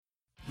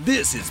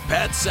This is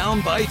Pat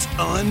Soundbites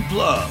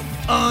Unplugged.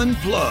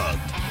 Unplugged.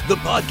 The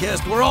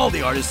podcast where all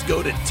the artists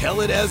go to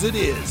tell it as it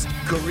is.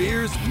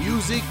 Careers,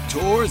 music,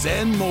 tours,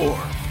 and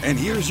more. And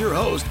here's your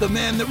host, the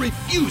man that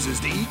refuses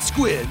to eat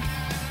squid,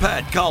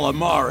 Pat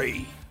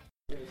Calamari.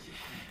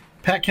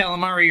 Pat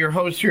Calamari, your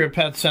host here at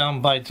Pat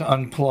Soundbites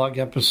Unplugged,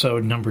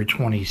 episode number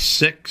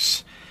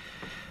 26.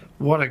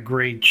 What a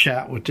great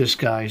chat with this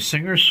guy.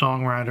 Singer,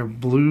 songwriter,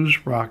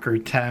 blues rocker,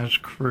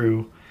 Taz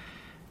Crew.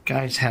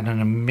 Guy's had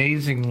an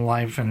amazing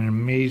life and an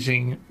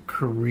amazing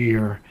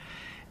career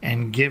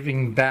and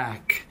giving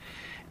back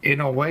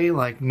in a way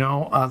like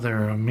no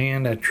other. A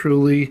man that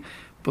truly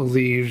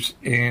believes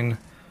in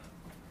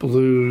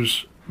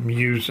blues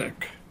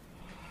music.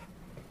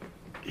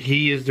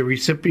 He is the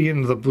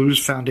recipient of the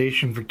Blues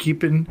Foundation for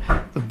Keeping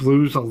the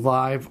Blues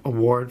Alive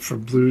Award for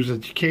Blues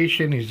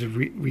Education. He's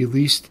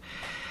released,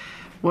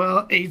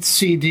 8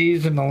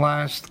 CDs in the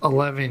last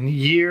 11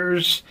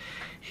 years.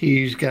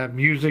 He's got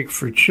music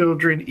for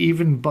children,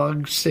 Even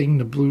Bugs Sing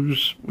the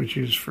Blues, which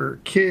is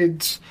for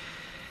kids.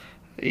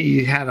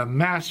 He had a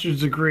master's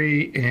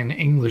degree in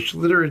English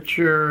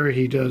literature.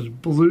 He does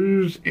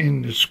blues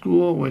in the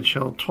school, which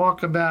he'll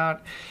talk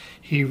about.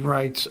 He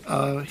writes,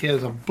 he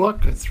has a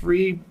book, a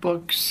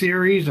 3-book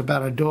series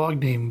about a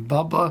dog named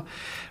Bubba,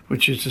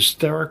 which is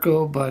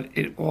hysterical, but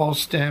it all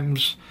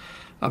stems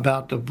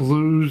about the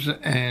blues,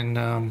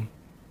 and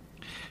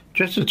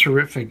just a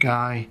terrific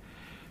guy,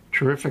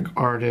 terrific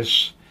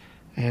artist.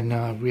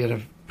 And we had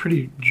a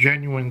pretty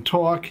genuine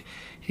talk.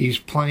 He's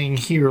playing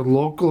here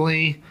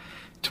locally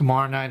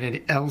tomorrow night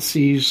at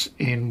Elsie's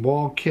in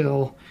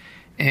Wallkill,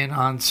 and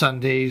on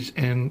Sundays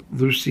in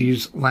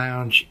Lucy's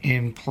Lounge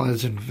in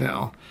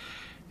Pleasantville.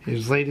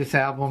 His latest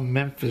album,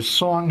 Memphis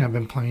Song, I've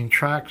been playing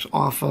tracks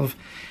off of,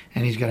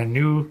 and he's got a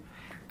new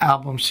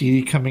album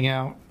CD coming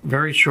out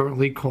very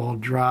shortly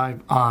called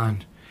Drive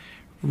On.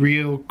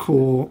 Real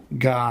cool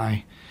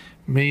guy.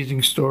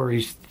 Amazing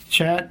stories.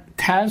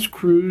 Taz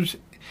Crew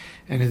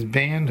and his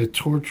band, The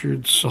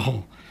Tortured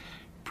Soul.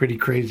 Pretty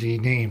crazy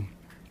name.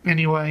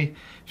 Anyway,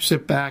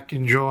 sit back,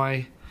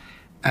 enjoy.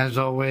 As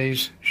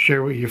always,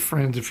 share with your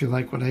friends if you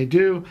like what I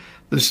do.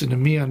 Listen to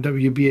me on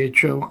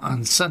WBHO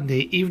on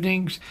Sunday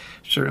evenings.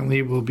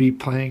 Certainly we'll be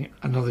playing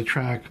another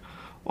track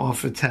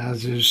off of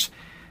Taz's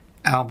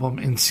album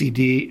and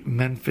CD,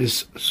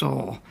 Memphis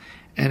Soul.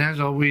 And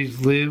as always,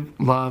 live,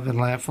 love, and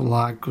laugh a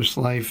lot, because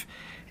life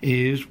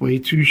is way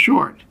too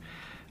short.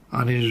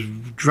 On his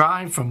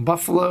drive from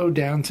Buffalo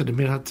down to the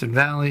Mid-Hudson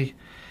Valley,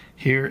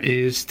 here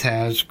is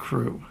Taz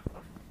Crew.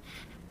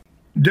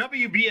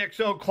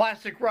 WBXO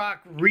Classic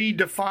Rock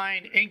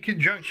Redefined in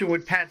conjunction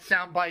with Pat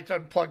Soundbites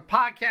Unplugged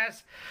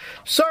podcast.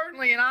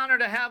 Certainly an honor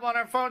to have on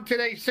our phone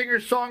today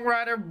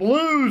singer-songwriter,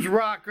 blues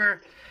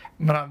rocker,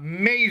 an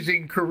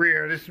amazing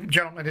career this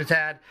gentleman has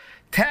had,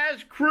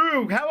 Taz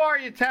Crew. How are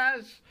you,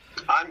 Taz?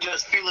 I'm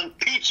just feeling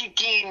peachy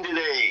keen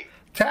today.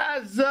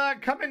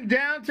 Taz, coming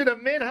down to the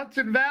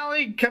Mid-Hudson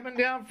Valley, coming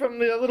down from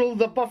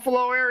the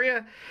Buffalo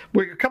area.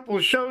 We got a couple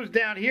of shows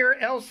down here.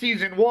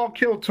 Elsie's in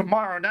Wallkill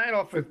tomorrow night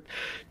off of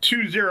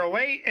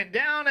 208, and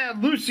down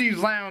at Lucy's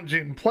Lounge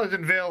in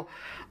Pleasantville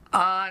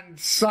on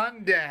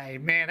Sunday.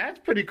 Man, that's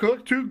pretty cool.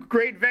 2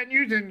 great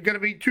venues and going to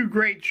be 2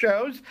 great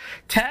shows.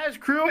 Taz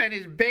Crew and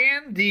his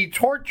band, The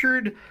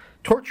Tortured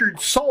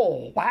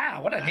Soul.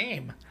 Wow, what a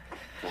name.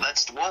 Well,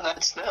 that's the one.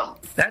 That's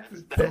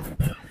them.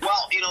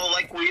 Well,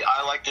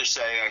 I like to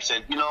say, I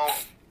said,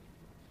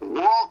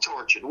 we're all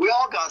tortured. We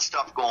all got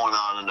stuff going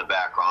on in the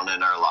background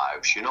in our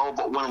lives,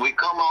 but when we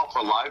come out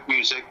for live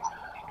music,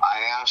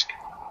 I ask,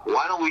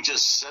 why don't we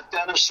just set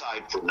that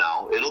aside for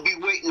now? It'll be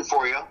waiting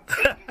for you.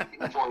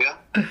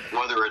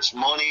 Whether it's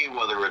money,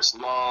 whether it's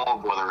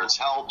love, whether it's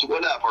health,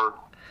 whatever,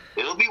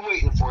 it'll be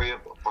waiting for you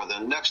for the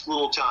next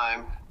little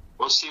time.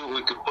 Let's see what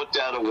we could put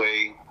that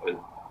away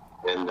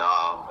and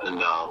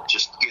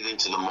just get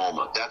into the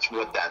moment. That's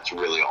what that's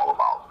really all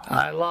about.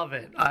 I love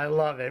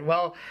it.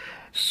 Well,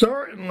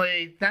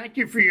 certainly, thank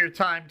you for your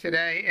time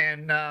today.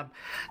 And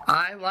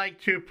I like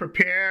to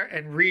prepare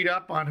and read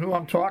up on who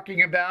I'm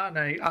talking about. And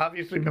I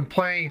obviously been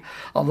playing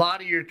a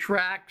lot of your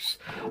tracks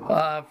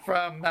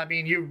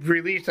you've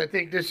released, I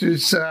think this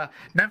is,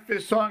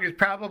 Memphis Song is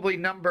probably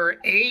number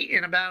 8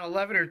 in about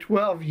 11 or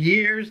 12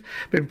 years.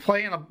 Been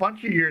playing a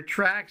bunch of your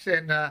tracks,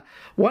 and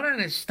what an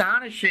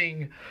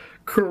astonishing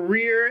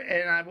career,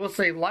 and I will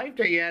say life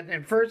that you had.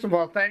 And first of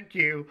all, thank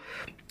you.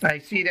 I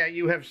see that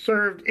you have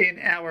served in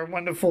our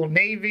wonderful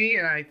Navy,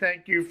 and I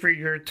thank you for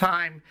your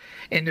time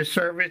in the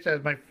service,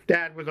 as my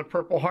dad was a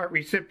Purple Heart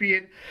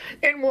recipient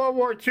in World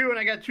War II, and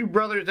I got 2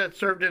 brothers that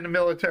served in the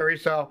military,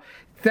 so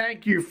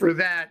thank you for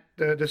that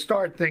to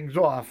start things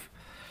off.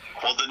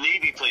 Well, the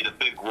Navy played a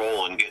big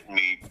role in getting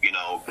me,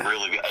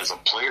 really as a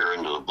player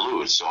into the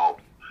blues, so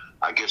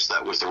I guess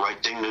that was the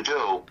right thing to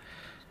do.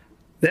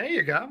 There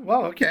you go.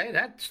 Well, okay,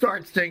 that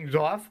starts things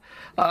off.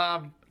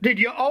 Did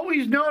you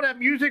always know that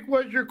music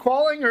was your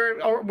calling,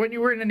 or when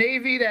you were in the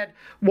Navy, that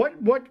what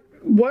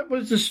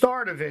was the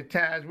start of it,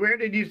 Taz? Where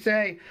did you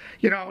say,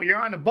 you're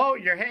on a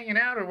boat, you're hanging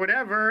out or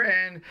whatever,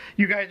 and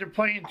you guys are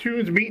playing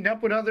tunes, meeting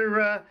up with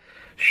other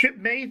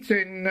shipmates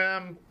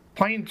and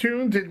playing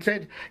tunes and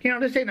said,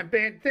 this ain't a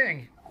bad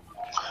thing?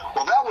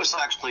 Well, that was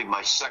actually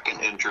my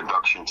second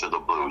introduction to the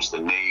blues, the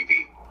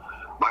Navy.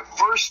 My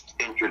first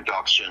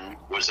introduction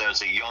was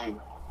as a young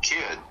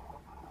kid.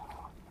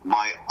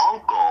 My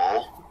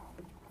uncle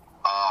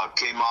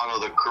came out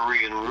of the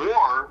Korean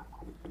War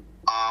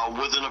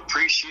with an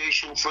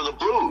appreciation for the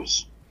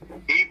blues.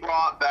 He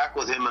brought back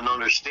with him an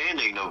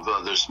understanding of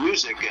this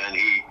music, and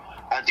he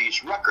had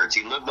these records.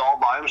 He lived all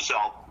by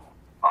himself.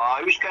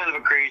 He was kind of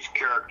a crazy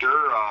character,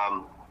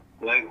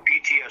 like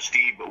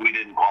PTSD, but we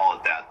didn't call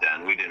it that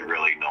then. We didn't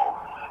really know.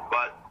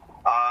 But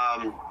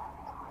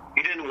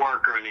he didn't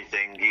work or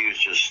anything. He was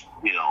just,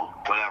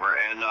 whatever.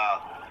 And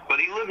but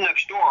he lived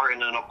next door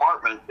in an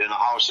apartment in a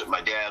house that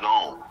my dad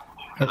owned.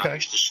 And I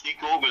used to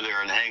sneak over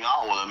there and hang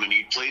out with him, and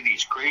he'd play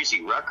these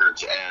crazy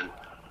records, and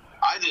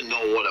I didn't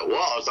know what it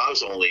was. I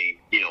was only,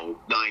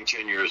 9,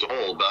 10 years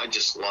old, but I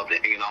just loved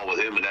hanging out with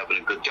him and having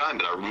a good time.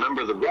 But I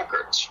remember the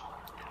records.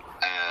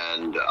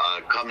 And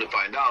come to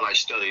find out, I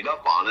studied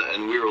up on it,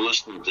 and we were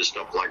listening to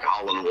stuff like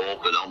Howlin'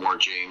 Wolf and Elmore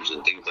James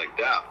and things like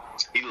that.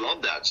 He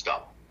loved that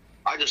stuff.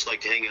 I just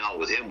liked hanging out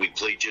with him. We'd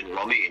play gin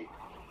rummy, and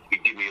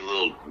he'd give me a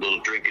little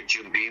drink of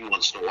Jim Beam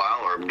once in a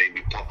while, or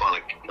maybe pop on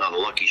a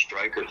Lucky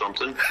Strike or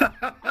something.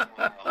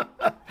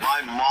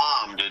 My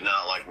mom did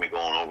not like me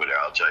going over there,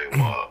 I'll tell you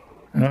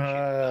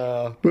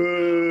what.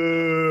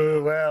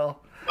 Boo, well.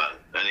 But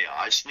anyhow,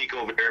 I sneak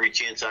over there every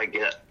chance I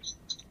get.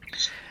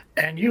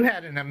 And you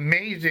had an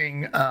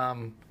amazing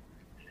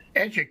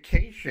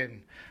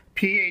education,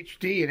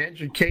 PhD in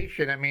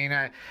education. I mean,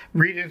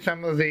 reading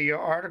some of the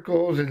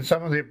articles and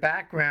some of the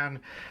background,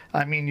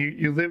 I mean,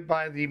 you live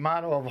by the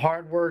motto of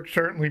hard work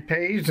certainly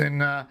pays,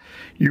 and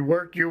you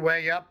worked your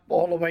way up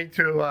all the way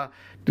to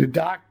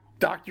the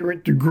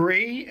doctorate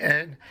degree,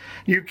 and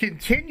you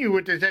continue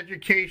with this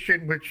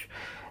education, which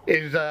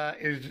is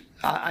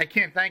I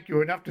can't thank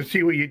you enough to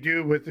see what you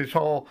do with this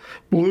whole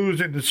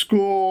blues in the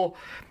school.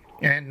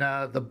 And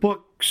the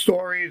book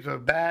stories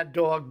of Bad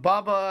Dog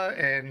Bubba,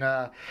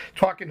 and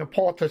talking to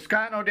Paul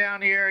Toscano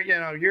down here,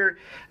 you're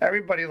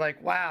everybody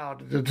like, wow,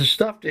 the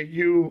stuff that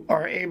you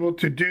are able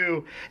to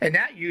do and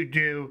that you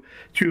do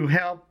to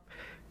help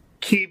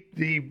keep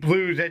the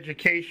blues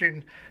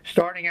education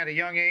starting at a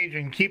young age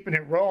and keeping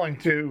it rolling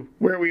to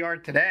where we are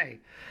today,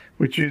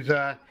 which is,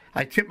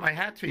 I tip my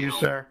hat to you,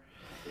 sir.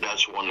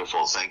 That's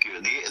wonderful. Thank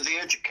you. The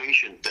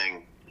education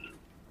thing,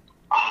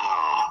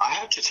 I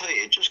have to tell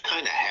you, it just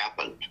kind of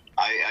happened.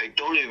 I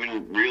don't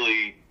even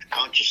really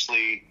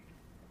consciously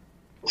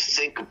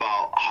think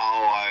about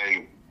how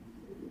I,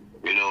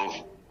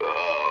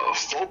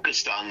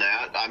 focused on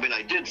that. I mean,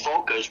 I did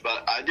focus,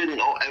 but I didn't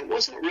know. It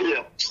wasn't really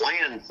a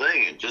planned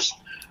thing. It just,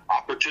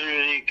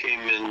 opportunity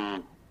came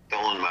in,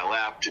 fell in my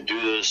lap to do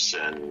this,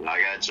 and I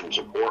had some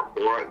support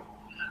for it.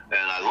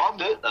 And I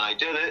loved it, and I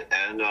did it,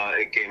 and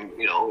it came,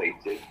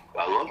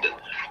 I loved it.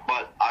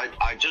 But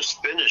I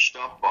just finished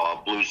up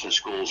a Blues in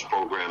Schools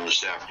program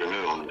this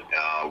afternoon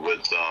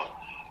with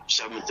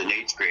 7th and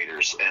 8th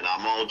graders, and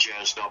I'm all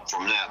jazzed up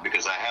from that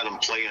because I had them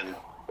playing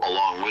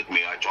along with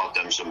me. I taught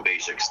them some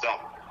basic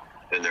stuff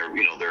in their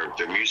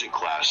music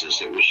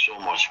classes. It was so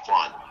much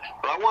fun.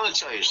 But I want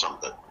to tell you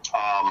something.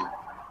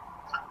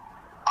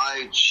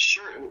 I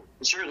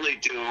certainly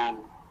do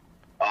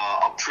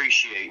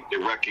appreciate the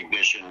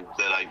recognition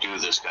that I do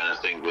this kind of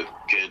thing with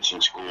kids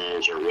in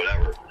schools or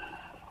whatever.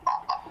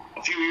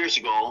 A few years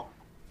ago,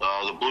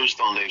 the Blues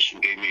Foundation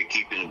gave me a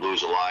Keeping the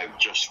Blues Alive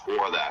just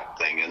for that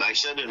thing. And I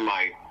said in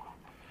my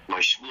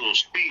little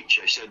speech,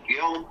 I said,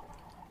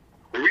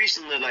 the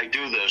reason that I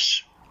do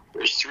this,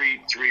 there's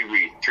three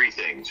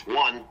things.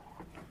 One,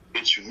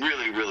 it's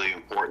really, really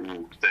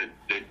important that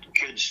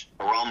kids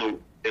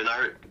in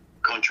our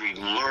country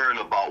learn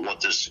about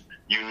what this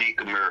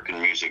unique American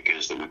music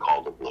is that we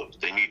call the blues.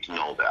 They need to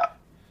know that.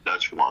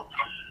 That's one.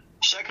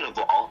 Second of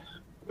all,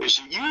 is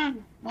that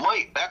you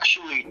might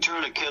actually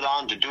turn a kid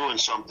on to doing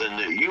something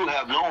that you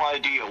have no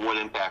idea what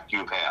impact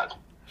you've had.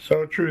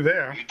 So true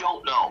there. You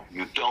don't know.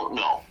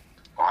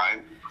 All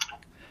right?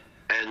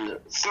 And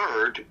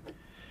third,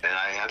 and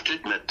I have to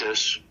admit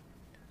this,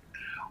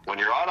 when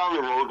you're out on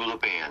the road with a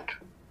band,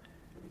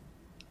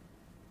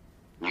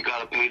 you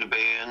got to pay the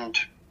band.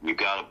 You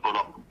got to put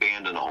up a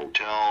band in the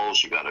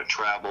hotels. You got to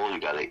travel. You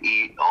got to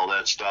eat, all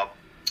that stuff.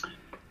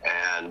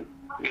 And,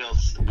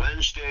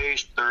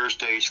 Wednesdays,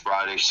 Thursdays,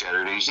 Fridays,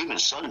 Saturdays, even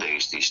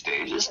Sundays these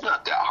days, it's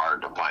not that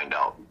hard to find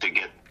out, to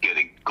get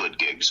a good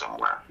gig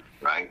somewhere,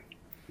 right?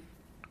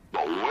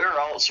 But where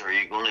else are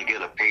you going to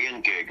get a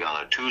paying gig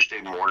on a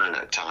Tuesday morning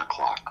at 10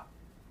 o'clock?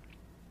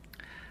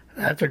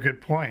 That's a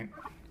good point.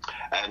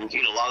 And,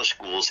 a lot of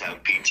schools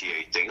have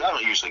PTA things. I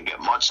don't usually get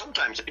much.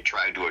 Sometimes I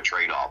try to do a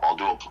trade-off. I'll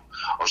do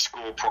a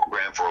school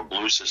program for a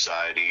blues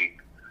society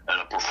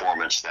and a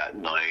performance that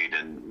night,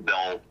 and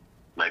they'll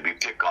maybe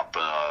pick up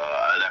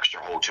an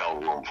extra hotel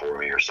room for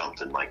me or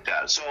something like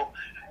that. So,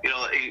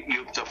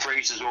 the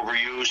phrase is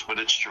overused, but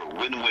it's true.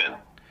 Win-win.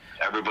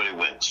 Everybody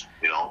wins,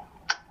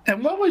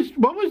 And what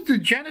was the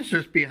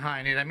genesis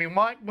behind it? I mean,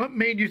 what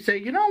made you say,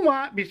 you know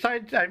what?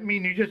 Besides, I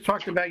mean, you just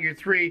talked about your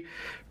three,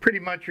 pretty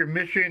much your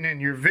mission and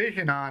your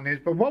vision on this.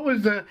 But what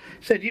was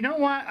said? You know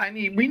what?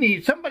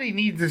 Somebody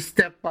needs to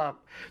step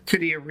up to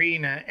the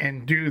arena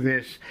and do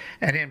this.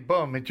 And then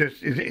boom,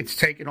 it's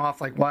taken off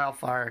like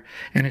wildfire,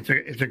 and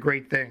it's a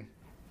great thing.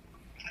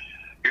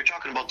 You're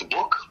talking about the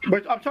book?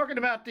 But I'm talking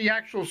about the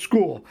actual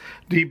school,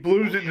 the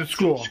Blues in the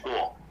School.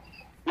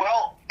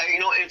 Well,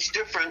 it's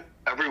different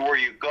everywhere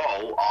you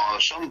go.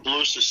 Some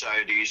blues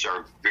societies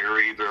are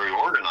very, very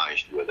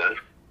organized with it.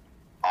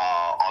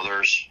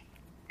 Others,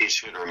 it's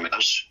hit or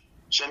miss.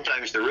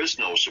 Sometimes there is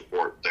no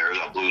support there.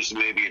 The blues,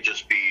 maybe it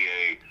just be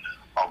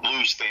a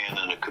blues fan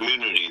in a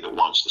community that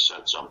wants to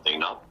set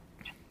something up.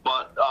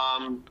 But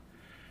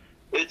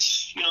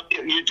it's,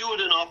 you do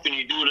it enough and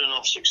you do it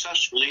enough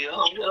successfully,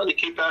 they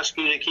keep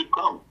asking you to keep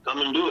come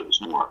and do it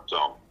more.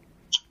 So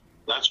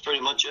that's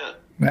pretty much it.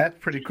 That's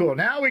pretty cool.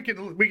 Now we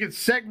can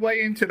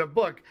segue into the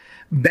book,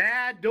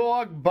 Bad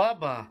Dog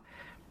Bubba.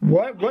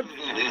 What?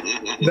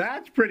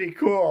 That's pretty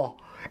cool.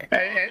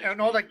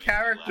 And all the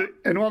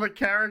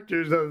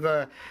characters of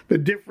the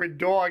different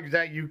dogs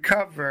that you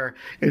cover.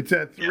 It's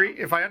a three.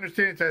 If I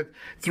understand, it's a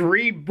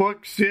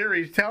 3-book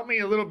series. Tell me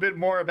a little bit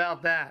more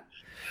about that.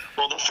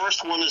 Well, the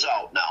first one is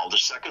out now. The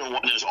second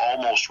one is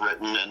almost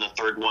written, and the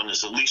third one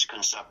is at least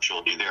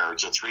conceptually there.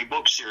 It's a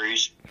 3-book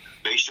series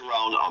based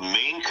around a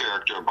main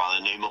character by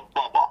the name of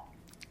Bubba.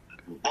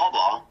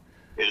 Bubba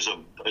is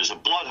a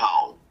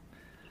bloodhound,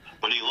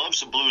 but he loves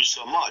the blues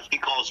so much he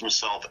calls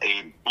himself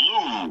a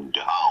blue hound.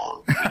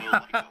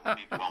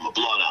 I'm a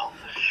bloodhound,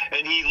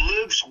 and he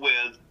lives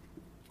with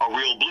a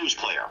real blues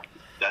player.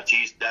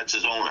 That's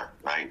his owner,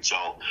 right?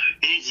 So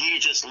he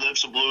just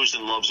lives the blues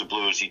and loves the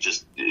blues. He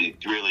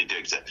really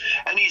digs it,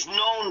 and he's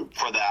known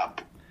for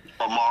that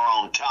from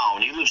around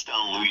town. He lives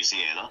down in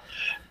Louisiana,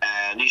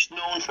 and he's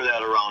known for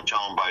that around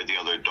town by the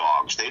other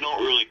dogs. They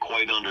don't really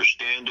quite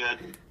understand it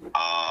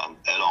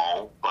at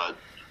all, but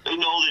they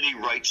know that he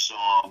writes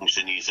songs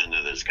and he's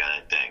into this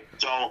kind of thing.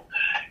 So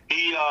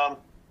he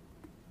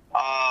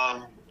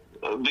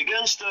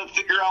begins to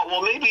figure out,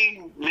 well,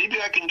 maybe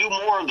I can do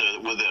more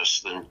with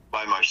this than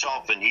by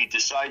myself, and he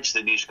decides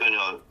that he's going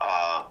to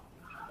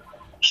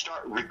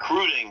start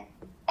recruiting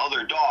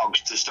other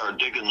dogs to start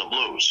digging the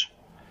blues.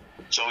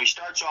 So he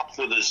starts off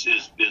with his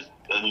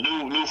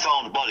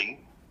newfound buddy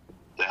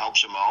that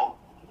helps him out.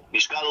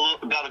 He's got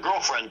a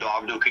girlfriend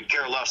dog who could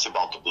care less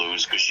about the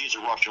blues because she's a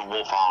Russian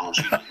wolfhound and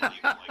she doesn't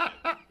even like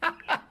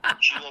it.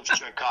 She loves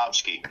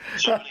Tchaikovsky.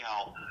 So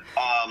anyhow,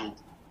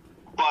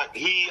 but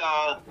he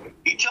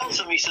tells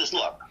him, he says,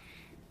 look,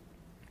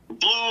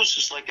 blues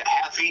is like a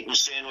half-eaten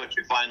sandwich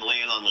you find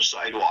laying on the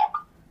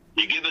sidewalk.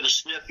 You give it a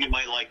sniff, you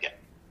might like it.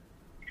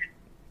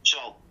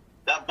 So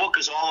that book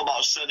is all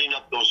about setting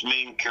up those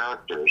main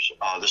characters.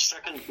 The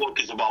second book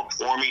is about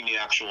forming the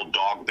actual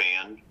dog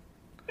band.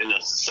 And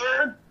the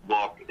third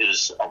book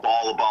is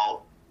all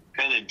about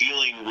kind of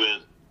dealing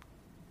with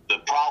the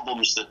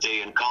problems that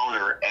they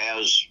encounter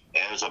as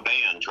a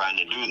band trying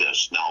to do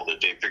this now that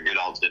they figured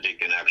out that they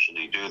can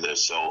actually do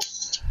this. So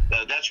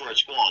that's where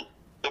it's going.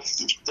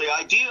 The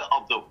idea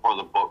for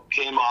the book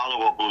came out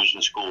of a Blues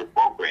in School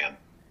program.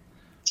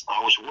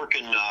 I was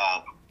working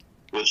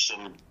with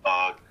some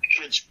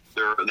kids.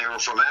 They were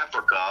from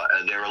Africa,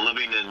 and they were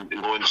living and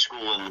going to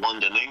school in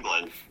London,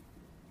 England.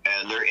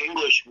 And their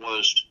English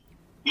was,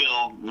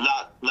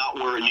 not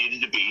where it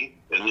needed to be,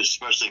 and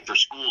especially for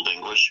schooled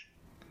English.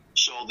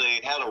 So they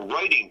had a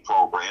writing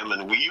program,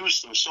 and we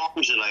used some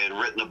songs that I had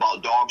written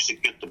about dogs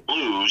that get the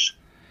blues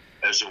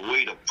as a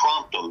way to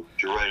prompt them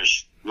to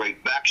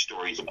write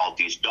backstories about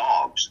these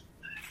dogs.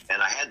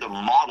 And I had to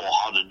model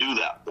how to do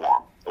that for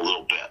them a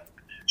little bit.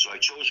 So I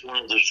chose one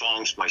of the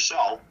songs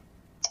myself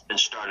and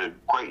started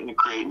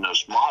creating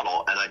this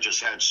model, and I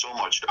just had so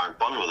much darn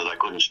fun with it, I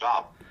couldn't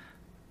stop.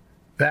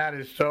 That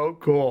is so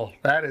cool.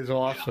 That is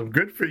awesome. Yeah.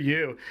 Good for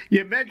you.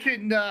 You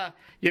mentioned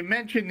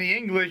the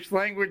English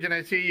language, and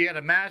I see you got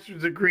a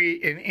master's degree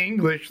in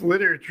English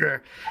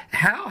literature.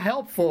 How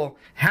helpful,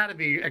 had to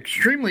be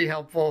extremely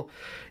helpful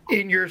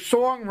in your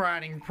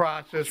songwriting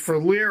process for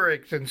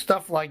lyrics and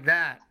stuff like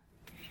that?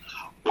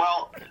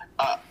 Well,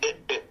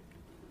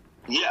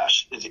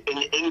 yes,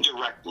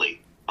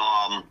 indirectly.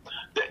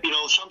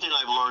 Something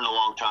I've learned a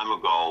long time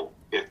ago,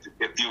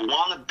 if you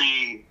want to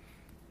be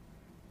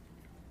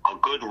a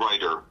good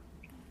writer,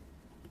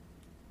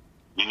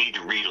 you need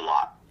to read a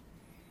lot.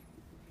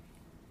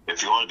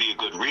 If you want to be a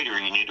good reader,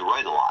 you need to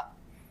write a lot.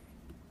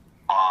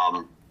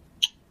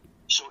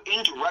 So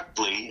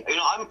indirectly,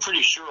 I'm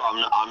pretty sure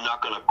I'm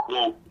not going to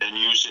quote and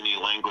use any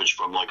language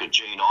from like a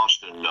Jane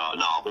Austen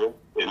novel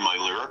in my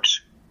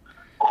lyrics,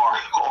 or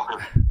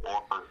quote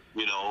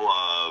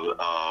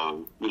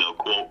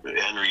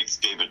Henry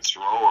David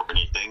Thoreau or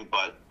anything.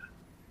 But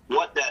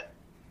what that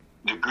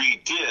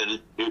degree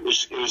did, it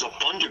was a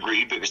fun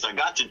degree because I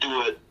got to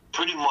do it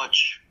pretty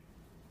much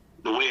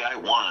the way I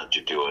wanted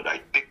to do it. I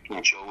picked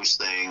and chose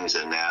things,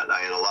 and that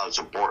I had a lot of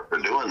support for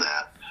doing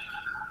that.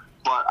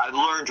 but I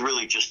learned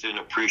really just an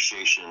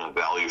appreciation and a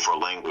value for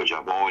language.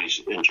 I've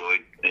always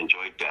enjoyed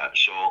that.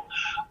 So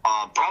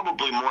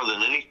probably more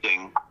than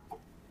anything,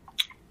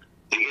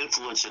 the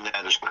influence in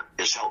that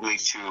has helped me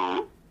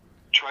to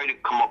try to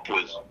come up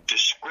with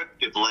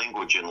descriptive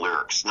language in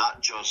lyrics,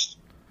 not just,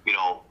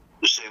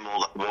 the same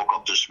old woke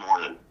up this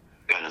morning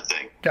kind of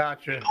thing.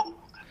 Gotcha.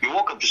 You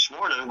woke up this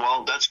morning,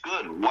 well, that's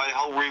good. Why the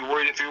hell were you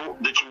worried that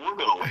you were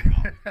going to wake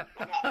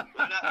up?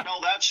 Why not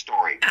tell that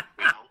story?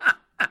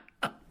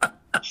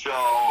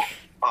 So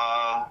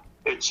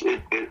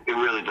it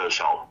really does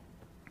help.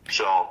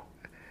 So,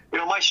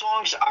 my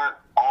songs aren't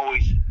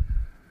always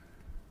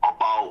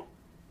about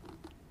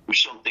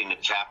something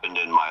that's happened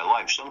in my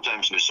life.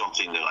 Sometimes there's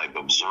something that I've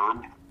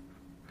observed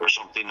or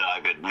something that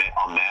I've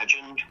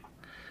imagined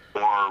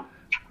or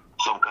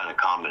some kind of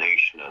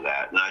combination of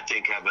that. And I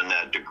think having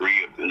that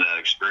degree of that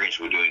experience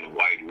with doing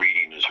wide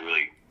reading has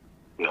really,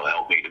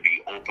 helped me to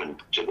be open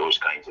to those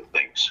kinds of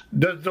things.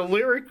 Does the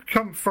lyric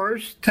come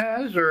first,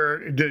 Taz,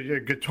 or does your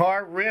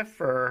guitar riff,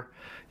 or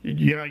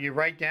you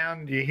write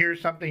down, you hear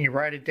something, you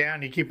write it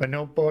down, you keep a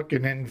notebook,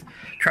 and then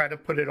try to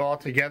put it all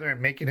together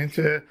and make it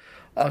into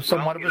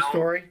somewhat of a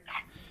story?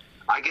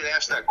 I get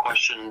asked that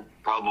question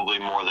probably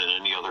more than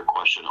any other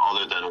question,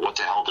 other than what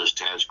the hell does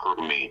Taz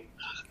Crew mean?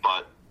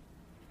 But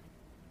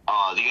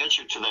the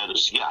answer to that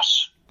is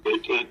yes.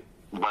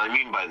 What I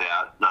mean by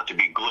that, not to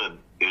be glib,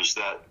 is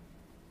that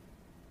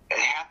it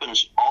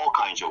happens all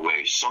kinds of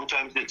ways.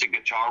 Sometimes it's a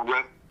guitar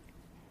riff,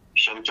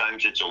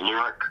 sometimes it's a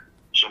lyric,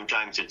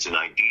 sometimes it's an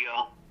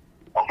idea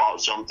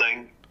about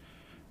something.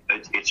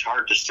 It's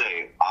hard to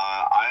say.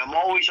 I am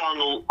always on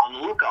the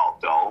lookout,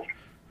 though,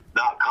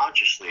 not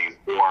consciously,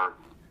 for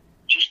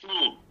just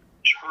little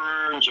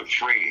turns of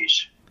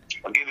phrase.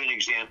 I'll give you an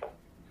example.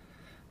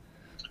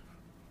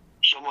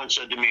 Someone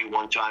said to me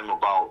one time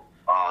about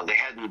they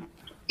hadn't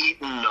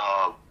eaten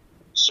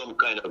some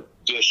kind of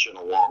dish in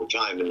a long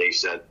time, and they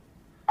said,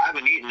 I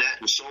haven't eaten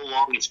that in so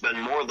long, it's been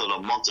more than a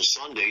month of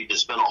Sunday.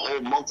 It's been a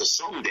whole month of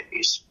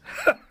Sundays.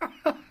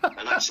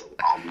 And I said,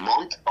 a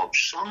month of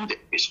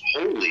Sundays?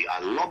 Holy, I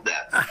love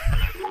that. And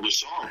I wrote a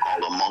song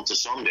called A Month of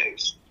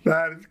Sundays.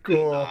 That is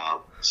cool.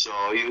 And, so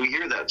you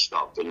hear that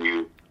stuff, and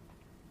you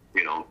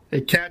know.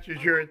 It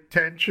catches your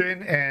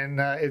attention, and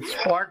it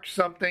sparks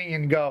something,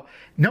 and go,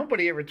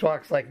 nobody ever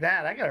talks like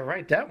that. I got to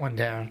write that one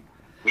down.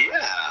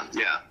 Yeah.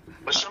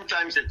 But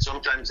sometimes it's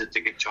a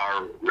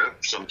guitar riff.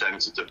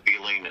 Sometimes it's a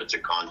feeling. It's a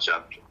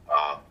concept.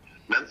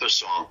 Memphis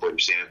Song, for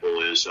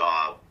example, is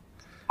a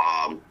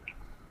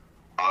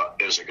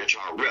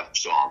guitar riff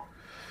song.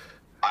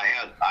 I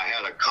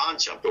had a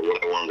concept of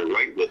what I wanted to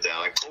write with that.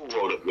 I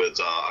co-wrote it with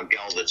a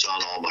gal that's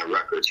on all my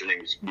records. Her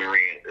name's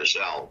Marianne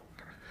Gazelle,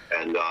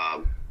 and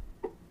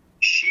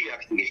she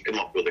actually came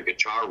up with a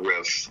guitar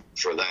riff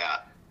for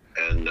that.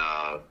 And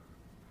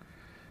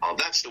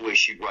that's the way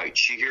she writes.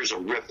 She hears a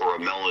riff or a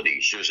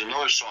melody. There's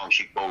another song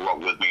she co-wrote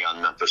with me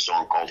on Memphis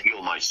Song called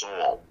Heal My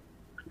Soul.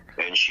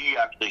 And she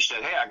actually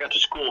said, hey, I got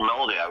this cool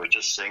melody I was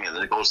just singing, and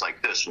it goes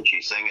like this. And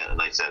she sang it,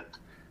 and I said,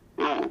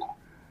 ooh,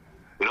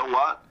 you know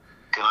what?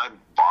 Can I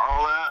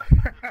borrow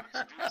that?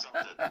 Let's do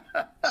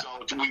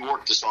something. So we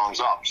work the songs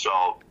up.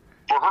 So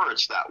for her,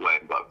 it's that way.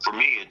 But for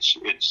me,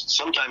 it's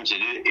sometimes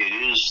it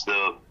is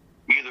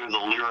either the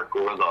lyric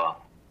or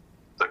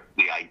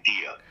the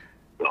idea.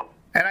 So.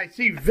 And I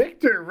see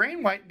Victor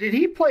Rainwhite. Did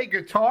he play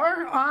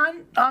guitar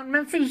on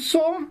Memphis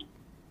Soul?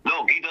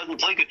 No, he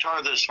doesn't play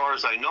guitar as far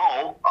as I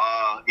know.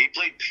 He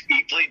played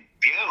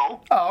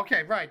piano. Oh,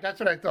 okay, right. That's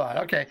what I thought.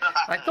 Okay.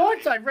 I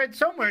thought I read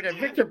somewhere that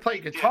Victor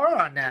played guitar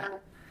on that.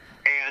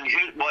 And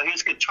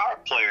his guitar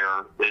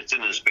player that's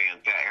in his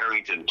band, Pat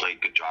Harrington,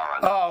 played guitar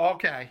on that. Oh,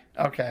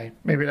 okay.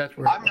 Maybe that's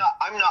where I'm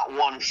not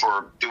one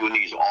for doing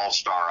these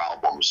all-star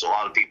albums. A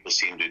lot of people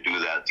seem to do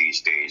that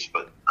these days,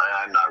 but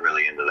I'm not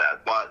really into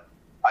that. But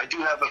I do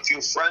have a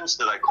few friends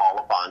that I call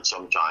upon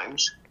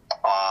sometimes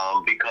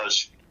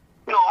because,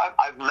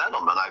 I've met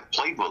them and I've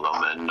played with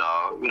them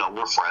and,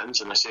 we're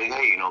friends. And I say,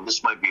 hey,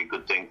 this might be a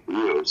good thing for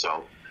you.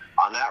 So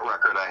on that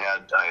record, I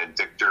had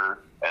Victor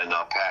and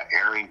Pat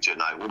Harrington,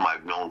 whom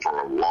I've known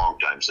for a long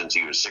time, since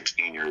he was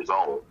 16 years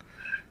old.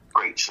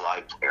 Great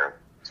slide player.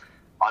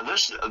 On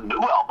this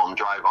new album,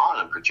 Drive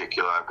On in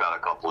particular, I've got a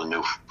couple of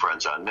new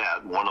friends on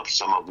that.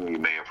 Some of them you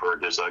may have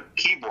heard. There's a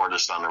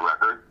keyboardist on the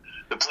record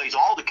that plays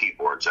all the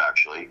keyboards,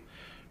 actually.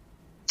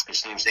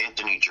 His name's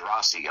Anthony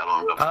Gerasi. I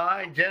don't know.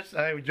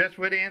 I was just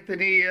with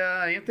Anthony.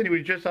 Anthony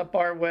was just up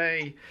our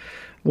way,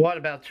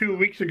 about 2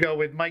 weeks ago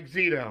with Mike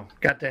Zito.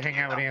 Got to hang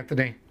out with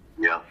Anthony.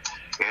 Yeah.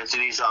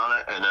 Anthony's on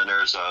it, and then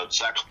there's a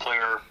sax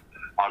player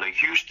out of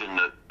Houston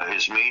that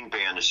his main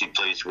band is he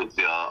plays with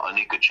the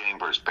Anika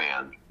Chambers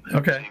band.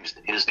 Okay.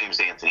 His name's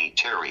Anthony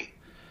Terry.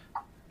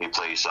 He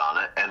plays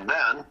on it. And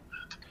then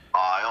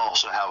I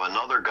also have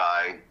another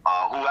guy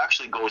who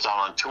actually goes out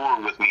on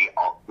tour with me,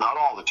 not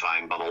all the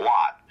time, but a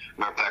lot.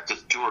 Matter of fact,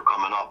 this tour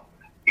coming up,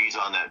 he's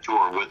on that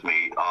tour with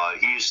me.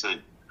 He's a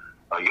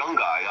young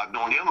guy. I've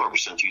known him ever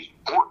since he's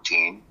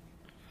 14.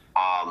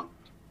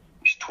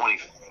 He's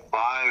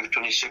 25,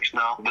 26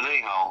 now. But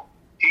anyhow,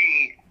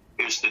 he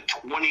is the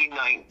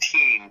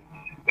 2019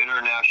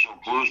 International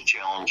Blues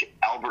Challenge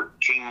Albert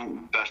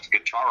King Best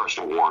Guitarist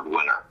Award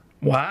winner.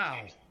 Wow.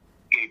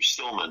 Gabe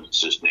Stillman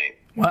is his name.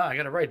 Wow, I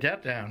got to write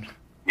that down.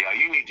 Yeah,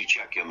 you need to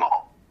check him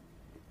out.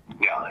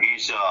 Yeah,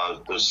 he's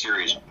a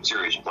serious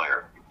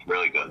player.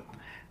 Really good.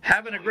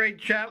 Having a great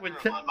chat with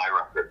on my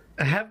record.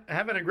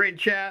 Having a great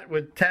chat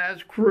with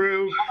Taz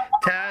Crew.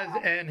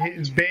 Taz and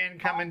his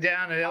band coming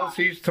down at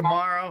LC's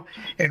tomorrow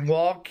in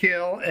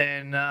Wallkill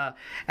and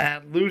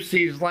at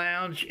Lucy's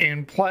Lounge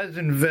in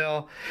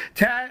Pleasantville.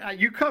 Taz,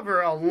 you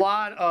cover a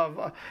lot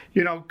of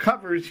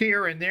covers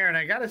here and there, and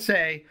I got to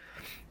say,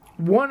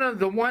 one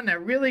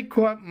that really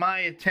caught my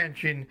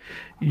attention,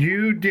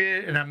 you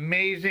did an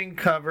amazing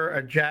cover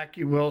of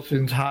Jackie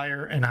Wilson's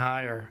Higher and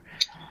Higher.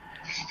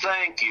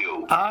 Thank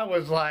you. I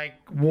was like,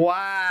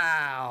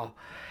 wow.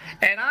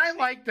 And I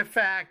like the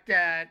fact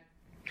that,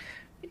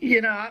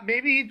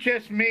 maybe it's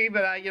just me,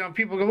 but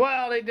people go,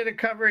 well, they did a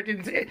cover. It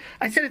didn't.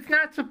 I said, it's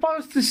not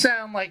supposed to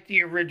sound like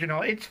the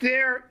original. It's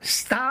their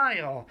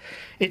style.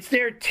 It's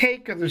their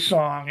take of the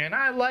song. And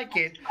I like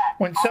it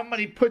when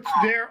somebody puts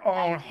their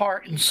own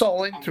heart and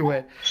soul into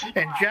it.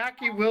 And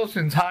Jackie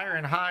Wilson's Higher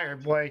and Higher,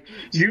 boy,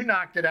 you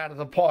knocked it out of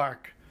the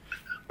park.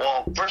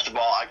 Well, first of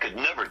all, I could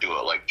never do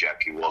it like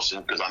Jackie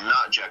Wilson because I'm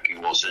not Jackie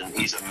Wilson.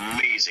 He's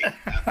amazing.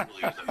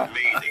 Absolutely, he's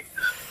amazing.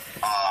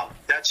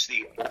 That's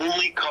the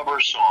only cover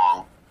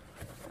song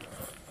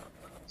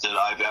that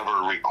I've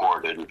ever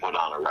recorded and put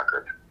on a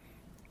record.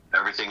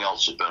 Everything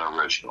else has been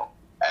original.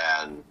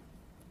 And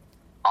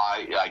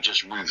I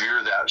just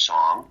revere that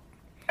song.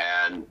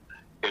 And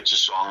it's a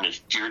song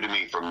that's dear to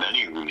me for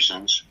many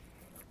reasons.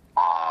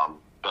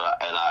 But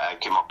I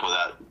came up with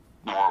that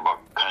more of a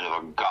kind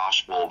of a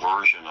gospel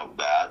version of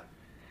that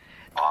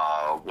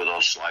with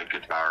a slide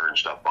guitar and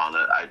stuff on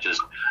it. I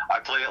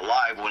play it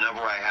live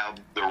whenever I have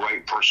the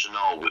right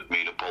personnel with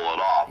me to pull it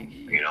off.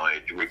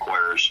 It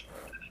requires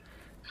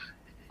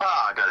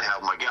I got to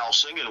have my gal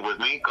singing with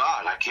me.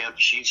 God, I can't.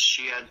 She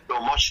had so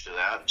much to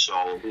that.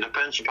 So it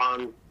depends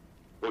upon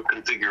what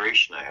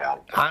configuration I have.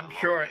 I'm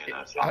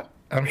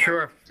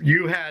sure if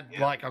you had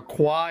like a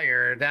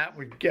choir, that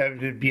would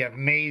be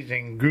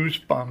amazing.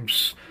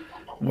 Goosebumps.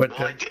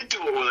 I did do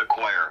it with a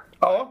choir.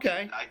 Oh,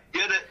 okay. I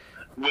did it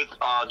with,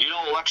 do you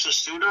know Alexis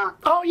Suter?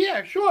 Oh,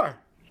 yeah, sure.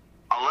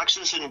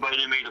 Alexis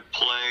invited me to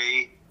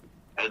play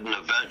at an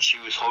event she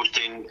was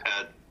hosting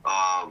at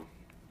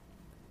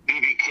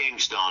B.B.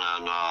 King's down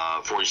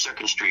on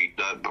 42nd Street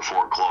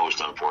before it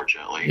closed,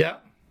 unfortunately. Yeah.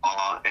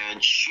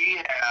 And she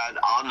had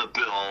on the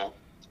bill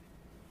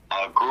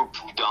a group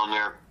down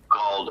there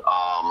called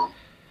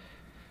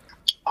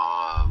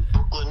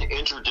Brooklyn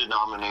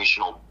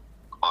Interdenominational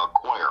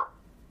Choir,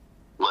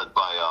 led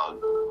by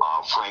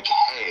Frank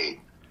Hay,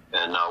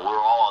 and we're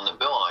all on the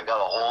bill. And I got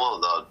a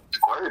hold of the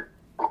choir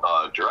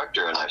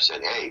director, and I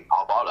said, "Hey,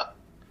 how about it?"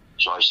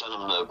 So I sent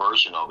him the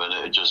version of it,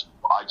 and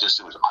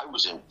I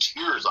was in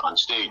tears on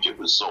stage. It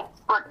was so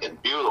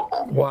freaking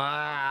beautiful.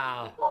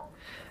 Wow.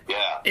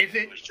 Yeah.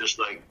 It was just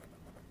like,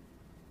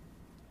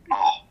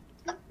 oh.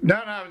 No,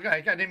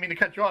 I didn't mean to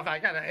cut you off.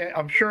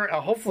 I'm sure,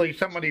 hopefully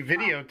somebody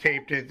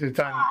videotaped it. It's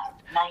on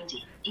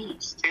 90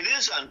 East. It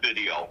is on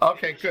video.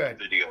 Okay,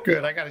 good.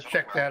 Good. I got to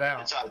check that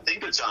out. I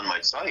think it's on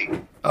my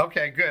site.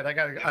 Okay, good.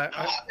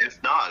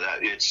 If not,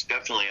 it's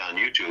definitely on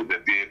YouTube.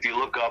 If you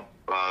look up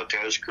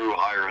Taz Crew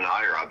Higher and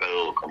Higher, I bet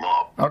it'll come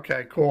up.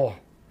 Okay, cool.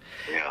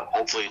 Yeah,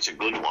 hopefully it's a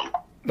good one.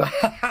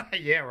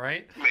 Yeah,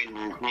 right? I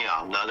mean,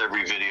 yeah, not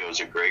every video is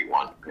a great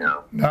one.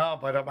 Yeah. No,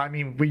 but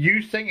were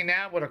you singing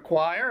that with a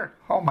choir?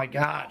 Oh my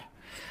God.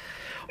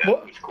 Yeah,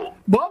 it was cool.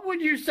 What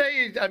would you say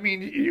is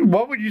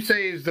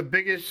the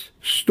biggest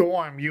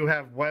storm you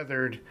have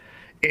weathered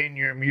in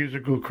your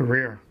musical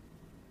career?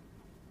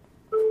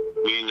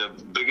 You mean the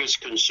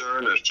biggest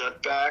concern or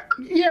setback?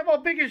 Yeah, well,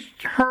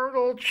 biggest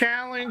hurdle,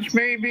 challenge,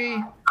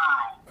 maybe?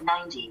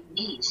 90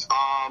 East.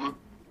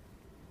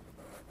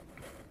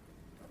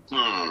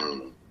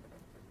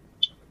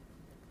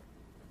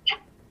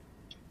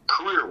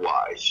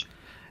 Career-wise.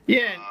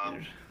 Yeah.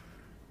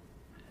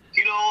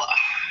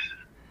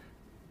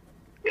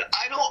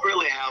 I don't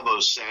really have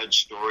a sad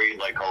story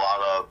like a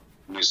lot of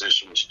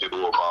musicians do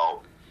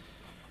about,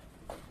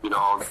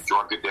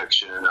 drug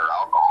addiction or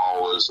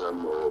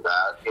alcoholism or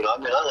that.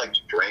 I like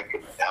to drink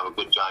and have a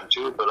good time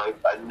too, but I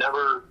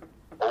never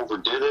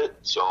overdid it,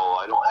 so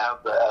I don't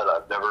have that.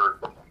 I've never,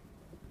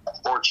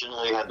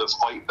 fortunately, had to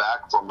fight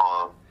back from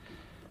a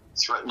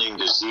threatening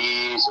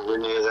disease or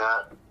any of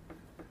that.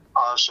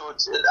 So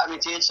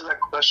to answer that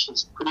question,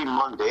 it's pretty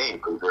mundane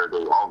compared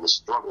to all the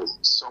struggles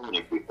that so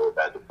many people have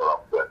had to put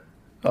up with.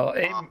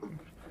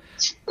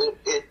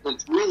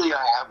 It's really,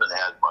 I haven't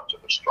had much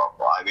of a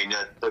struggle. I mean,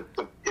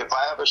 if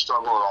I have a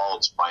struggle at all,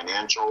 it's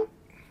financial.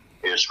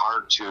 It's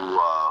hard to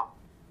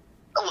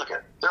look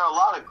at. There are a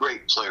lot of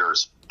great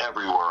players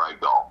everywhere I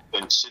go,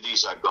 in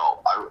cities I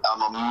go.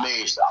 I'm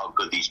amazed at how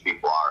good these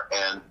people are,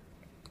 and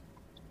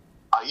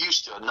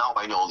now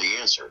I know the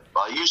answer,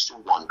 but I used to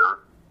wonder,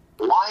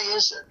 why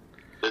is it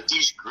that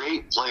these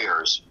great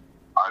players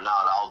are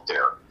not out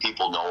there.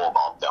 People know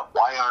about them.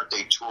 Why aren't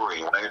they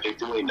touring? Why aren't they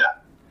doing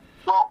that?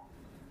 Well,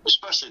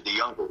 especially the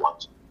younger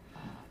ones.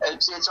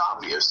 It's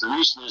obvious. The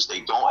reason is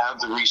they don't have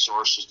the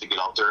resources to get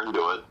out there and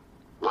do it,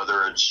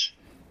 whether it's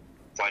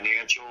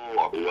financial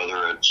or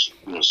whether it's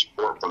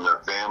support from their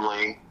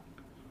family.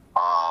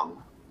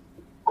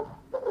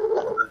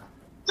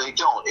 They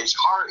don't. It's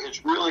hard.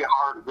 It's really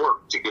hard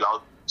work to get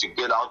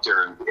out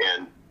there and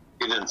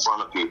get in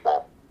front of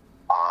people,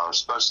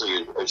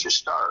 especially as you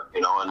start.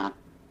 And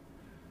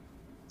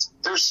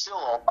there's still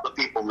a lot of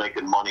people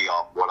making money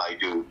off what I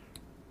do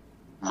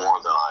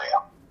more than I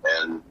am,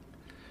 and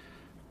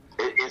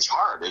it's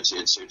hard. It's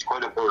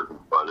quite a burden,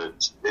 but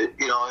it's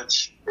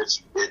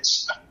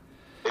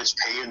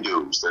paying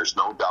dues. There's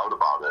no doubt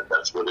about it.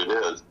 That's what it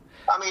is.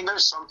 I mean,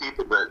 there's some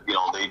people that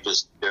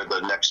they're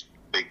the next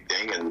big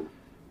thing, and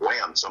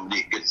wham,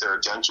 somebody gets their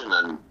attention,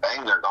 and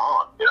bang, they're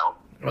gone.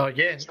 Well,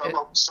 yeah.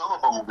 Some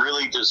of them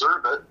really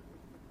deserve it,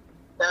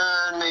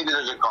 and maybe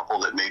there's a couple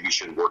that maybe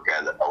should work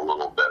at it a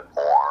little bit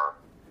more.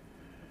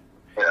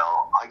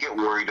 I get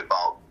worried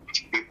about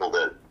people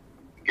that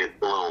get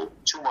a little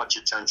too much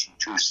attention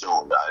too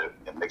soon.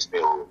 It makes me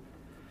a little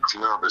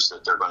nervous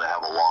that they're going to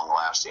have a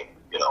long-lasting,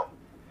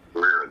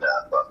 career in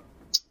that. But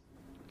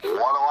what do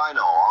I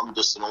know? I'm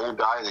just an old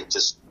guy that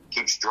just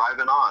keeps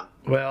driving on.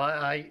 Well,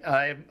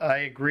 I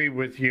agree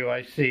with you.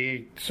 I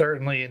see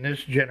certainly in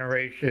this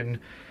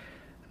generation.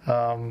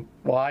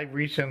 I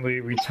recently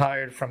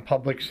retired from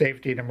public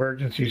safety and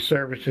emergency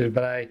services,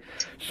 but I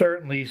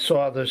certainly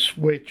saw the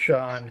switch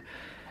on.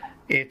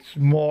 It's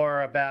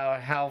more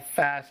about how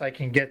fast I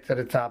can get to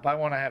the top. I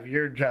want to have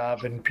your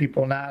job and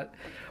people not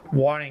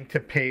wanting to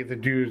pay the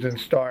dues and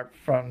start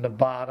from the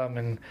bottom.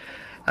 And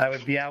I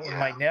would be out with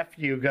my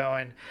nephew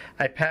going,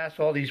 I pass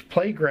all these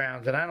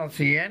playgrounds and I don't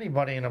see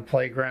anybody in a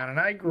playground. And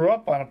I grew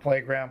up on a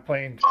playground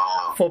playing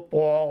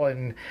football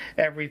and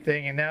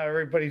everything. And now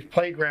everybody's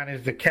playground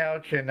is the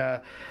couch and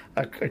a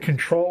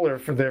controller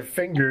for their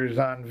fingers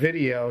on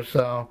video.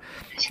 So,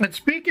 and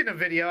speaking of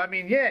video, I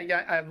mean,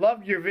 I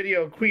loved your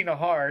video, Queen of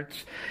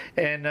Hearts.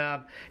 And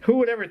who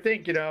would ever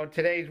think,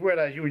 today's word,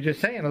 as you were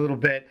just saying a little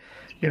bit,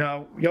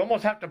 you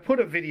almost have to put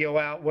a video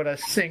out with a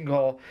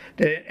single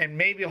and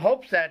maybe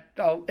hopes that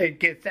it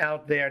gets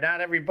out there.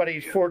 Not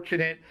everybody's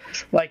fortunate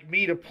like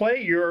me to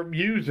play your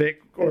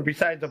music or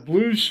besides the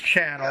Blues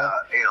Channel.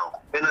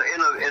 Yeah,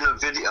 in a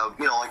video,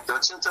 like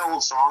that's the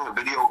old song, "A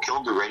Video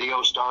Killed the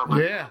Radio Star."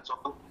 Yeah.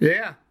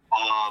 Yeah.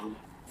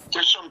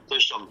 There's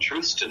some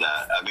truth to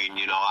that. I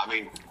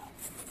mean,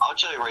 I'll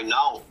tell you right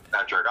now,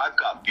 Patrick, I've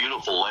got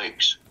beautiful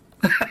legs.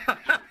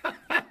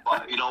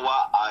 But you know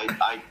what?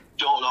 I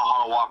don't know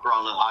how to walk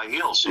around in high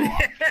heels, so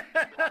I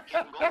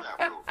can't go that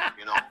route.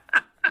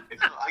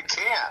 I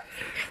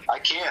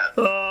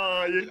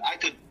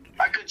can't.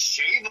 I could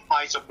shave them,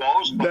 I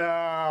suppose, but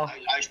no.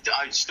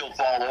 I'd still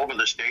fall over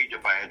the stage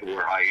if I had to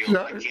wear high heels.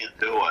 I can't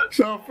do it.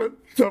 So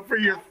for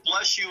your...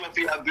 Bless you if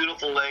you have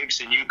beautiful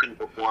legs and you can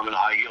perform in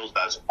high heels.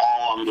 That's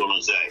all I'm going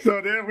to say. So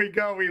there we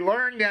go. We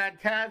learned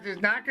that Taz is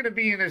not going to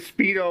be in a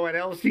Speedo at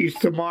Elsie's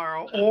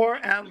tomorrow or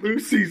at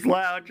Lucy's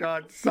Lounge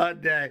on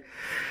Sunday.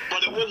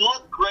 But it would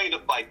look great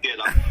if I did.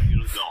 I want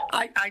you to know.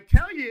 I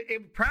tell you,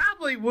 it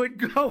probably would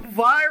go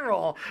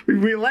viral.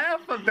 We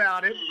laugh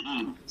about it.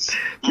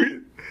 Mm-hmm.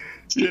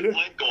 It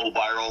might go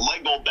viral. It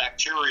might go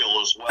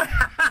bacterial as well.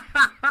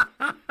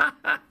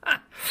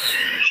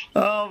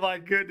 Oh, my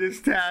goodness,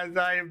 Taz.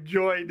 I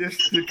enjoyed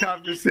the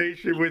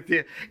conversation with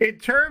you. In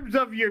terms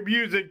of your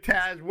music,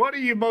 Taz, what are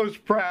you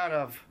most proud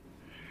of?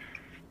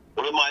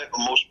 What am I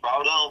most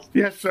proud of?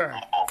 Yes, sir.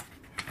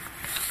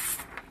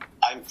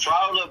 I'm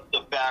proud of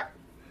the fact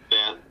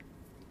that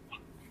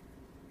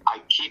I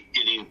keep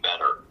getting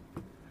better.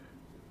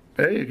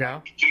 There you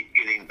go. I keep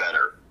getting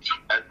better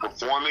at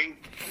performing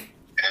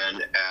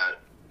and at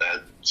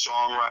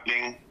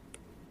songwriting,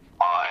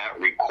 at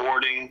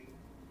recording,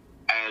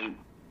 and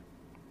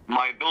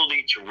my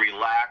ability to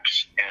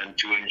relax and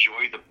to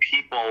enjoy the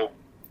people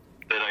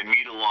that I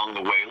meet along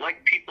the way,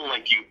 like people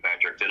like you,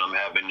 Patrick, that I'm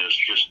having this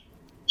just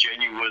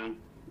genuine,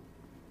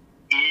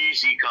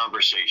 easy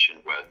conversation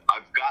with.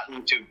 I've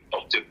gotten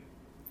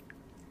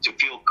to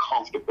feel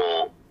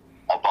comfortable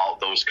about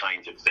those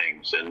kinds of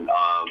things, and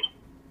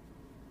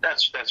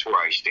that's where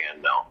I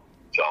stand now.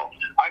 So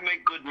I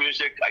make good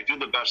music. I do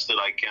the best that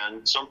I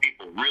can. Some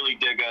people really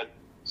dig it.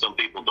 Some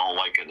people don't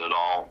like it at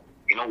all.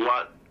 You know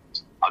what?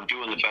 I'm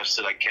doing the best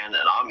that I can,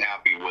 and I'm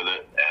happy with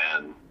it.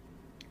 And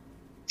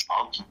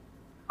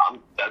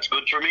that's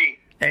good for me.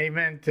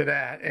 Amen to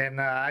that, and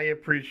I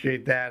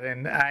appreciate that.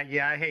 And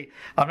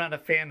I'm not a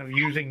fan of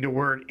using the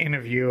word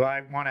interview.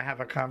 I want to have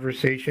a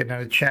conversation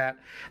and a chat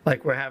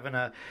like we're having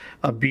a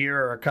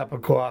beer or a cup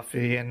of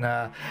coffee. And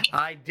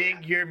I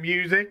dig your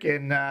music,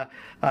 and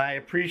I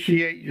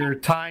appreciate your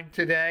time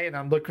today. And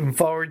I'm looking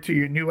forward to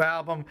your new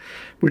album,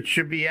 which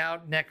should be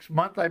out next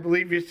month, I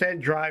believe you said.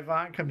 Drive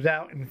On comes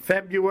out in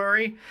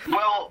February.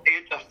 Well,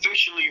 it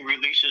officially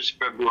releases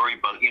February,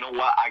 but you know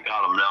what? I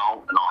got them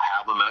now, and I'll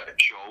have them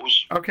at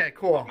shows. Okay,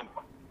 cool.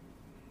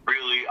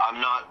 Really,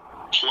 I'm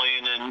not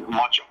playing in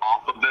much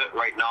off of it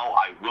right now.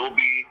 I will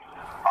be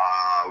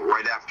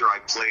right after I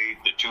played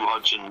the 2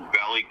 Hudson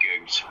Valley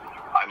gigs.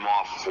 I'm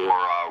off for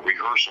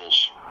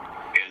rehearsals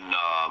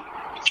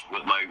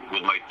with my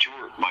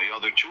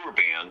other tour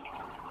band,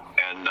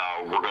 and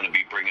we're going to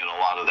be bringing a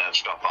lot of that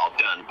stuff out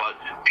then. But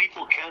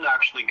people can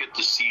actually get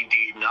the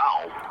CD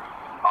now,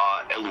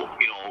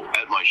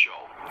 at my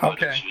show.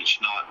 Okay. But it's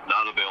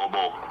not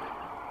available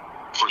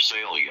for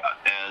sale yet,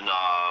 and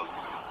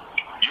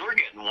you're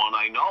getting one,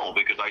 I know,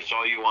 because I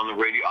saw you on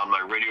my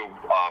radio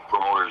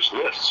promoters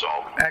list. So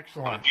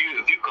excellent.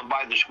 If you come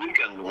by this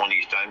weekend one of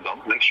these times,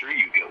 I'll make sure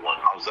you get one.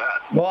 How's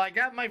that? Well, I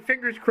got my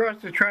fingers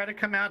crossed to try to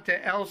come out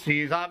to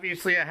Elsie's.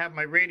 Obviously, I have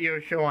my radio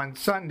show on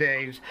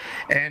Sundays,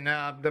 and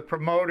the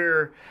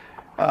promoter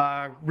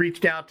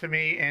reached out to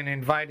me and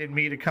invited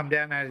me to come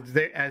down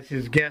as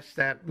his guest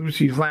at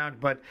Lucy's Lounge,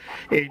 but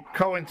it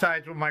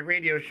coincides with my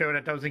radio show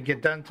that doesn't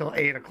get done till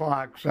 8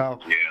 o'clock. So,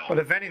 yeah. But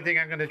if anything,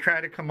 I'm going to try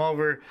to come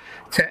over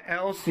to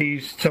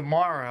Elsie's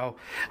tomorrow.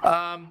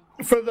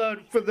 For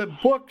the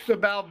books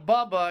about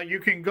Bubba, you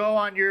can go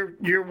on your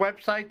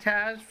website,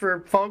 Taz,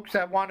 for folks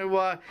that want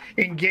to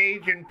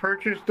engage and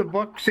purchase the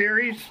book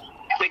series.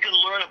 They can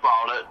learn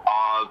about it.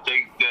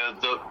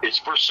 It's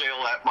for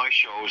sale at my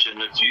shows,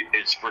 and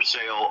it's for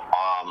sale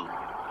on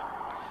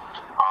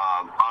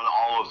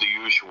all of the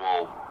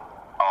usual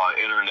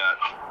internet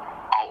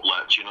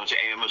outlets. It's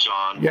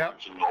Amazon, yep.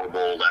 Barnes &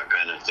 Noble, that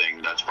kind of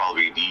thing. That's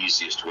probably the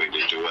easiest way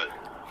to do it.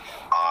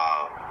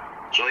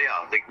 So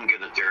yeah, they can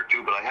get it there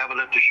too. But I have it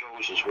at the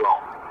shows as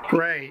well.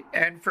 Great.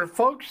 And for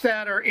folks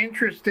that are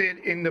interested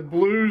in the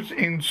blues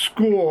in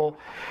school,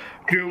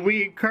 do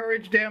we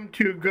encourage them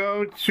to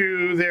go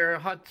to their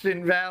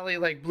Hudson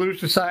Valley, Blues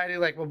Society,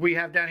 like what we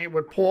have down here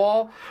with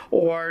Paul,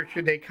 or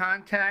should they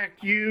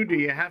contact you? Do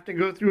you have to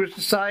go through a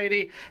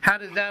society? How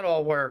does that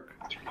all work?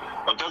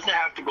 It doesn't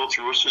have to go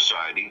through a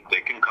society. They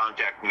can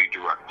contact me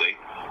directly,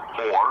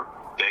 or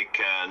they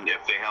can,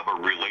 if they have a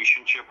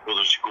relationship with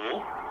a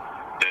school,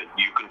 that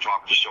you can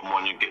talk to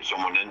someone and get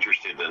someone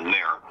interested in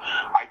there.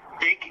 I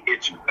think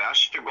it's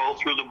best to go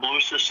through the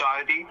Blues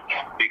Society,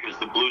 because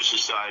the Blues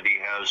Society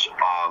has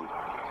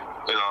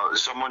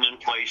someone in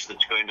place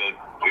that's going to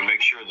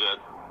make sure that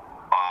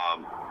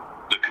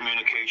the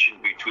communication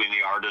between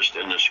the artist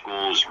and the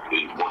schools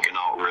is working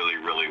out really,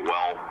 really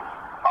well.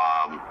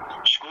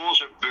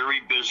 Schools are very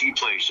busy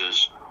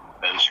places,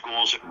 and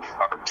schools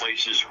are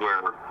places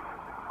where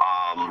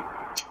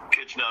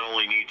kids not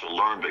only need to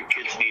learn, but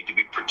kids need to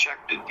be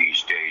protected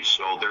these days.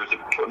 So there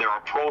are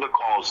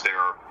protocols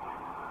there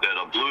that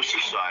a Blues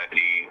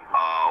Society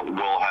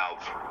will have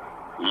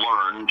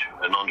learned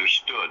and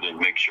understood, and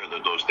make sure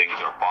that those things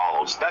are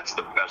followed. So that's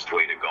the best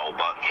way to go.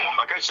 But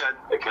like I said,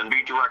 it can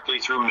be directly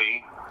through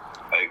me.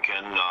 It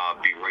can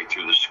be right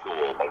through the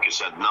school. Like I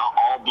said, not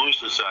all Blues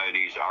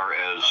Societies are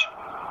as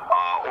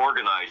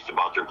organized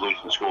about their blues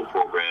in school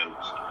programs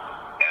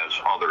as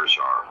others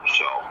are.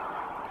 So,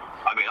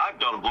 I mean, I've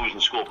done a blues in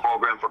school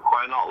program, for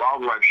crying out loud,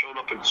 where I've showed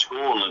up at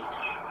school and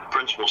the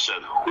principal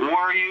said, "Who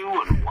are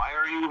you and why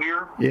are you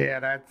here?"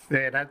 Yeah, that's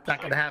not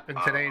going to happen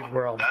in today's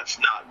world. That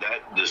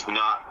does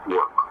not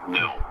work.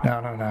 No.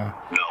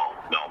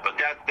 But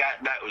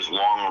that was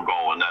long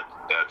ago, and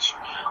that's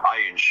I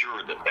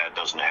ensure that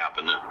doesn't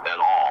happen at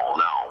all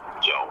now.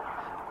 So,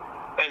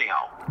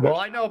 anyhow. Well,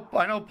 I know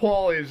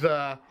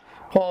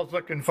Paul's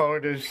looking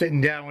forward to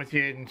sitting down with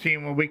you and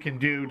seeing what we can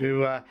do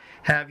to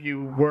have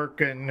you work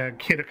and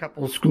hit a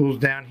couple of schools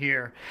down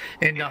here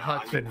in the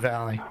Hudson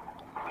Valley.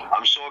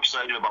 I'm so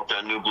excited about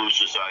that new Blues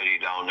Society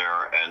down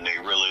there, and they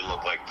really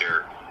look like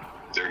they're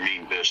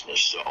mean business.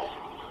 So,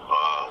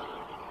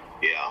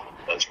 yeah,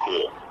 that's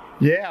cool.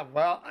 Yeah,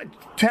 well,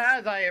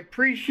 Taz, I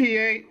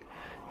appreciate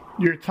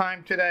your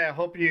time today. I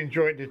hope you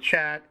enjoyed the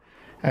chat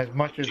as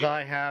much as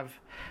I have.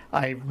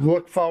 I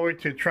look forward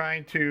to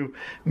trying to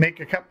make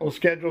a couple of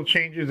schedule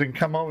changes and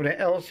come over to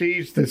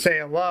Elsie's to say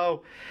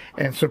hello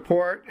and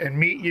support and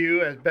meet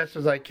you as best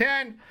as I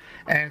can.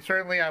 And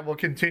certainly I will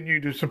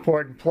continue to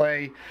support and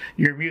play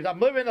your music.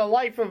 I'm living a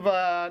life of,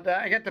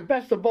 I got the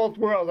best of both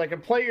worlds. I can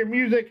play your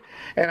music,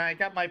 and I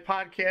got my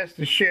podcast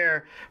to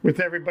share with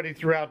everybody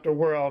throughout the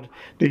world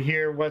to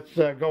hear what's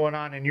going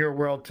on in your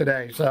world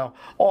today. So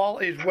all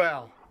is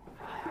well.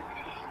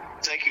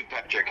 Thank you,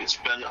 Patrick. It's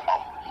been an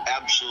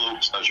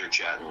absolute pleasure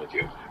chatting with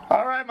you.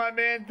 All right, my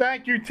man.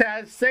 Thank you,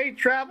 Taz. Safe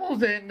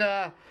travels and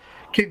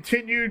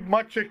continued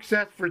much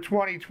success for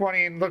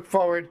 2020, and look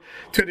forward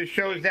to the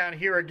shows down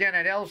here again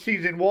at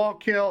Elsie's in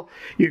Wallkill.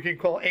 You can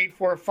call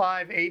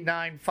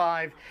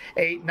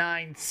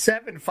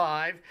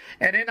 845-895-8975.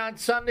 And then on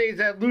Sundays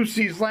at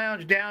Lucy's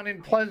Lounge down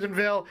in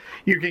Pleasantville,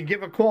 you can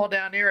give a call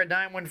down there at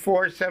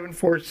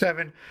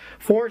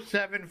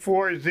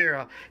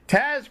 914-747-4740.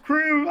 Taz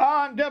Crew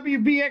on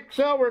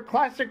WBXO, where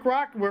classic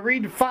rock, we're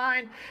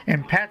redefined,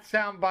 and Pat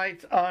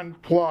Soundbites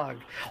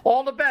Unplugged.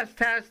 All the best,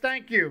 Taz.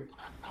 Thank you.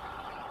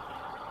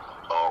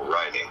 All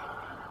righty.